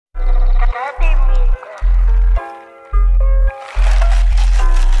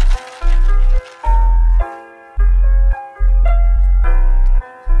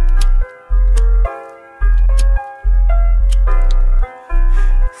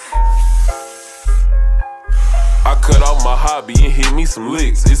I cut off my hobby and hit me some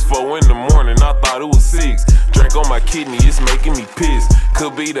licks. It's 4 in the morning, I thought it was 6. Drink on my kidney, it's making me piss.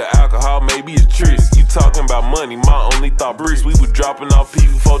 Could be the alcohol, maybe a tryst. You talking about money, my only thought bricks. We was dropping off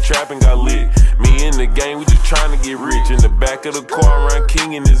people before trapping got lit. Me in the game, we just trying to get rich. In the back of the car, around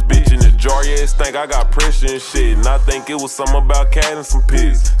king in this bitch. In the jar, yeah, it's think I got pressure and shit. And I think it was something about cat and some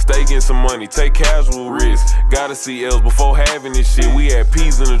piss. Stay getting some money, take casual risks. Gotta see L's before having this shit. We had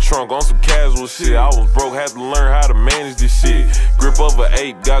peas in the trunk on some casual shit. I was broke, had to learn how to manage this shit. Grip of an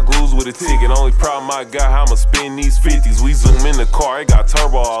 8, got glues with a ticket. Only problem I got, how I'ma spend these 50s. We zoom in the car, it got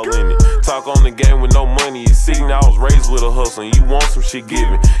turbo all in it. Talk on the game with no money, it's sickening. I was raised with a hustle, and you want some shit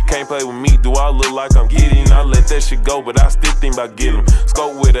given. Can't play with me, do I look like I'm getting? I let that shit go, but I still think about getting them.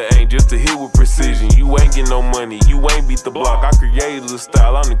 Scope with an aim, just to hit with precision. You ain't get no money, you ain't beat the block. I created the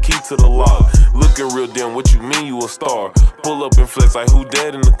style, I'm the key to the lock. Looking real damn, what you mean you a star? Pull up and flex like who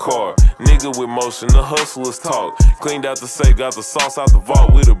dead in the car? Nigga with motion, the hustlers talk. Cleaned out the safe, got the sauce out the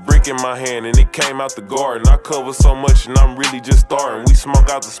vault. With a brick in my hand and it came out the garden. I cover so much and I'm really just starting. We smoke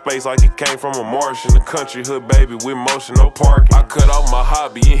out the space like it came from a Martian. The country hood baby with motion, no parking. I cut off my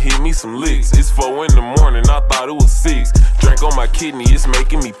hobby and hit me some licks. It's 4 in the morning, I thought it was 6. Drink on my kidney, it's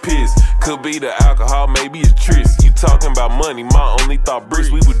making me piss. Could be the alcohol, maybe a tryst. You talking about money, my only thought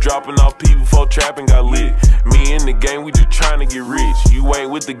bricks. We was dropping off people before trapping got lit. Me in the game, we just trying to get rich. You ain't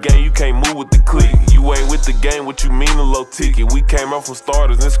with the game, you can't move with the clique. You ain't with the game, what you mean a low ticket? We came up from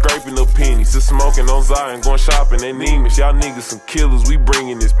starters and scraping up pennies. Just smoking on Zion, going shopping, they need me. Y'all niggas some killers, we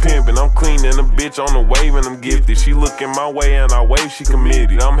bringing this pimpin'. I'm cleaning a bitch on the wave and I'm gifted. She looking my way and I wave, she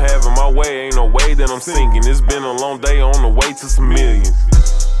committed. I'm having my way, ain't no way that I'm sinking. It's been a long day on the way to some millions.